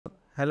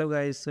Hello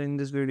guys, so in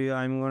this video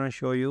I'm going to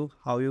show you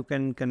how you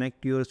can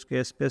connect your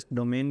Squarespace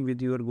domain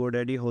with your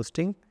GoDaddy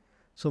hosting.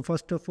 So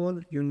first of all,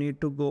 you need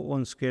to go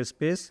on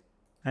Squarespace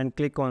and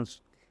click on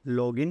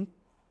login.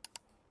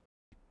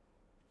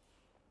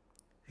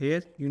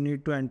 Here you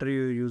need to enter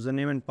your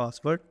username and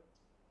password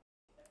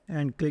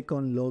and click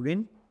on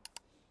login.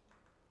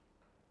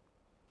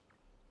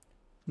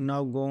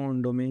 Now go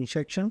on domain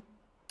section.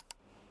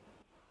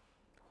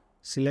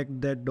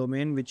 Select that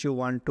domain which you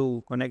want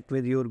to connect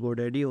with your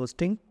GoDaddy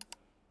hosting.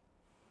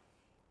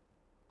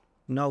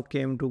 Now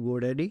came to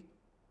GoDaddy.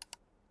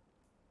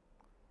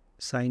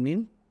 Sign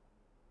in.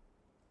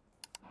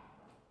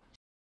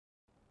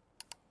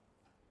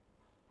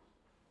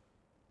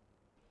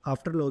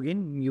 After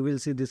login, you will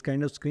see this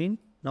kind of screen.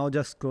 Now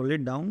just scroll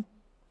it down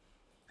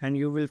and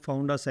you will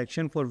find a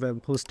section for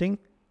web hosting.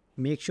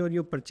 Make sure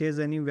you purchase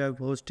any web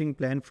hosting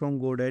plan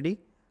from GoDaddy.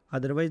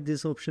 Otherwise,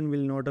 this option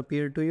will not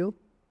appear to you.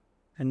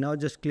 And now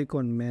just click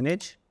on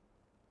manage.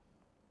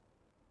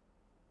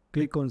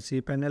 Click on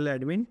cPanel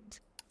admin.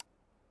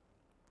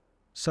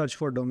 Search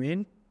for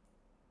domain.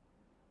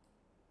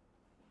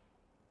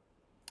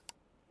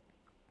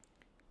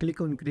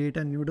 Click on create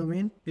a new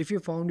domain. If you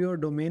found your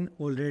domain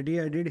already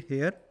added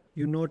here,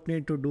 you not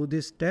need to do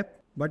this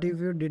step. But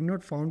if you did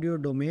not found your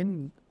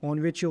domain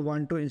on which you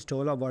want to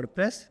install a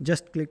WordPress,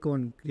 just click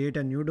on create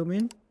a new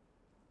domain.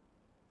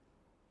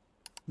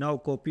 Now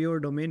copy your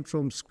domain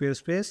from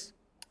Squarespace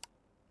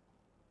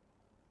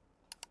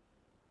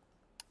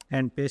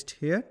and paste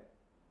here.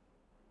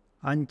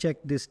 Uncheck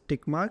this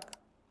tick mark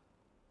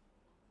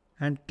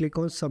and click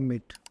on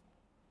submit.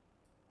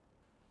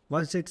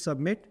 Once it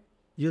submit,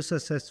 you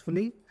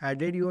successfully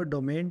added your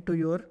domain to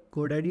your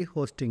GoDaddy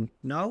hosting.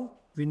 Now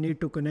we need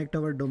to connect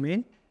our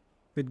domain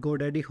with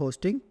GoDaddy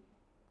hosting.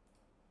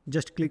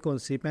 Just click on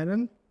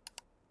cPanel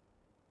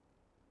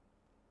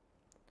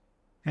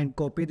and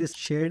copy this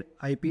shared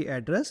IP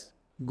address.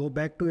 Go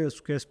back to your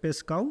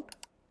Squarespace account.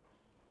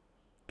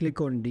 Click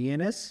on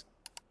DNS.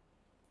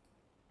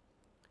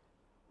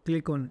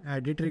 Click on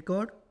edit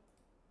record.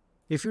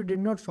 If you did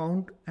not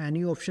found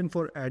any option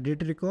for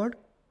edit record,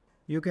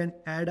 you can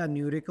add a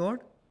new record.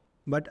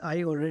 But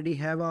I already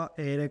have a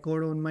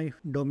record on my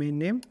domain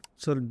name.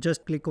 So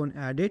just click on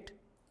edit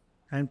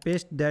and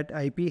paste that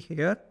IP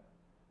here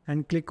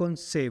and click on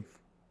save.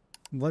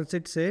 Once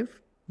it's saved,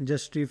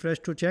 just refresh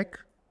to check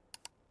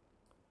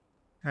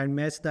and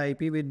match the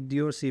IP with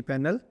your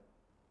cPanel.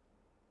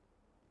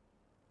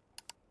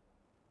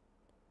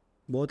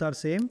 Both are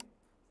same.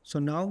 So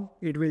now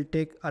it will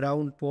take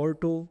around 4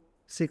 to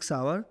 6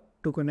 hours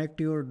to connect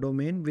your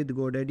domain with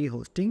GoDaddy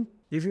hosting.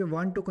 If you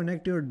want to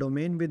connect your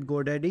domain with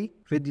GoDaddy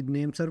with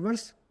name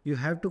servers, you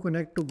have to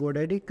connect to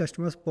GoDaddy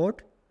customer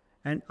support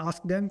and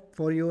ask them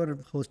for your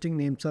hosting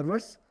name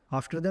servers.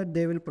 After that,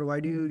 they will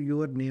provide you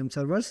your name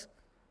servers.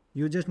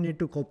 You just need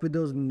to copy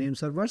those name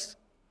servers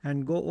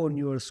and go on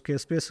your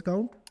Squarespace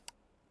account.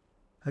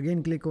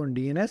 Again, click on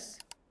DNS,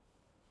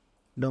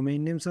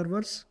 domain name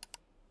servers.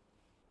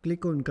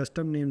 Click on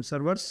custom name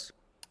servers.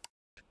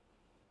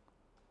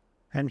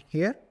 And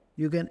here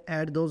you can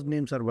add those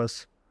name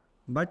servers.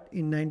 But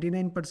in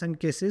 99%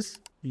 cases,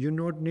 you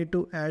don't need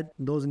to add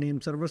those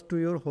name servers to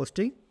your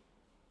hosting.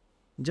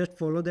 Just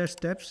follow the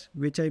steps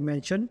which I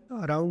mentioned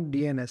around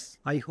DNS.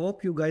 I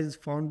hope you guys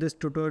found this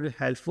tutorial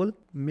helpful.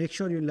 Make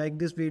sure you like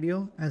this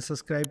video and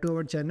subscribe to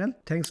our channel.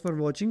 Thanks for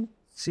watching.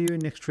 See you in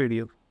next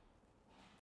video.